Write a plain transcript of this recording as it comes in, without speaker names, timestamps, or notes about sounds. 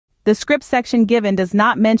The script section given does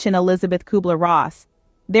not mention Elizabeth Kubler-Ross.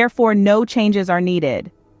 Therefore, no changes are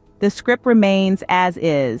needed. The script remains as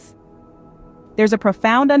is. There's a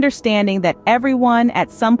profound understanding that everyone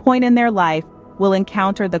at some point in their life will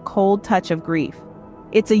encounter the cold touch of grief.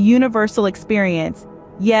 It's a universal experience,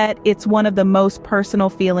 yet it's one of the most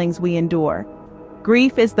personal feelings we endure.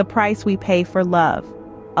 Grief is the price we pay for love.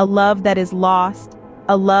 A love that is lost,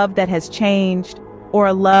 a love that has changed, or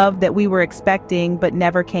a love that we were expecting but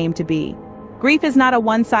never came to be. Grief is not a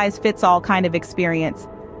one-size-fits-all kind of experience.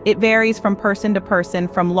 It varies from person to person,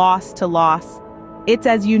 from loss to loss. It's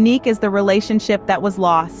as unique as the relationship that was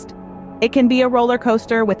lost. It can be a roller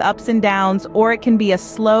coaster with ups and downs, or it can be a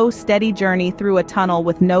slow, steady journey through a tunnel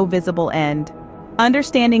with no visible end.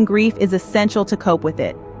 Understanding grief is essential to cope with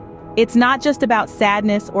it. It's not just about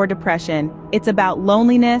sadness or depression. It's about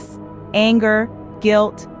loneliness, anger,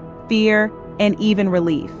 guilt, fear, and even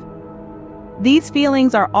relief. These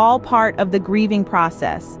feelings are all part of the grieving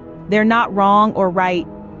process. They're not wrong or right,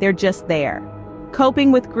 they're just there.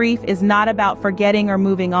 Coping with grief is not about forgetting or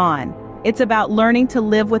moving on. It's about learning to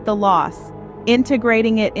live with the loss,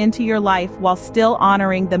 integrating it into your life while still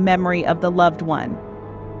honoring the memory of the loved one.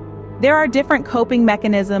 There are different coping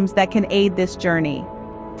mechanisms that can aid this journey.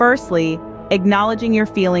 Firstly, acknowledging your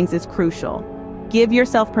feelings is crucial. Give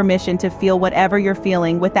yourself permission to feel whatever you're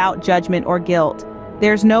feeling without judgment or guilt.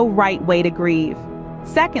 There's no right way to grieve.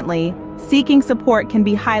 Secondly, seeking support can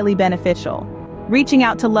be highly beneficial. Reaching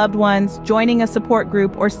out to loved ones, joining a support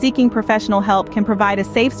group, or seeking professional help can provide a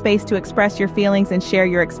safe space to express your feelings and share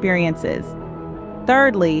your experiences.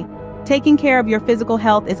 Thirdly, taking care of your physical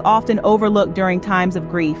health is often overlooked during times of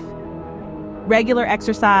grief. Regular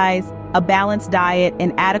exercise, a balanced diet,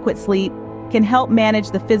 and adequate sleep can help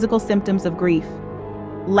manage the physical symptoms of grief.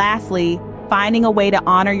 Lastly, finding a way to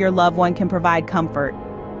honor your loved one can provide comfort.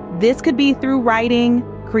 This could be through writing,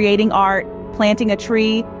 creating art, planting a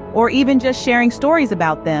tree, or even just sharing stories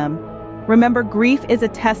about them. Remember, grief is a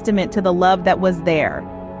testament to the love that was there.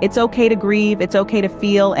 It's okay to grieve, it's okay to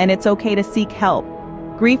feel, and it's okay to seek help.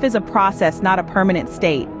 Grief is a process, not a permanent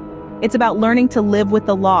state. It's about learning to live with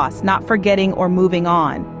the loss, not forgetting or moving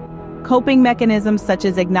on. Coping mechanisms such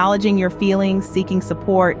as acknowledging your feelings, seeking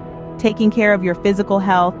support, taking care of your physical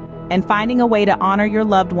health, and finding a way to honor your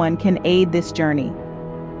loved one can aid this journey.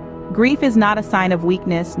 Grief is not a sign of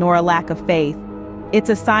weakness nor a lack of faith. It's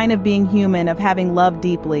a sign of being human, of having loved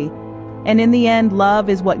deeply. And in the end, love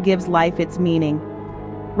is what gives life its meaning.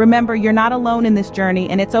 Remember, you're not alone in this journey,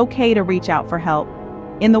 and it's okay to reach out for help.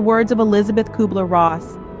 In the words of Elizabeth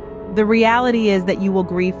Kubler-Ross, the reality is that you will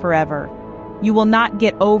grieve forever. You will not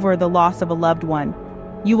get over the loss of a loved one.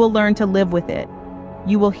 You will learn to live with it.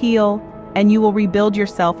 You will heal, and you will rebuild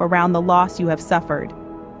yourself around the loss you have suffered.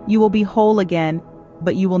 You will be whole again,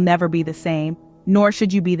 but you will never be the same. Nor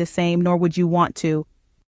should you be the same, nor would you want to.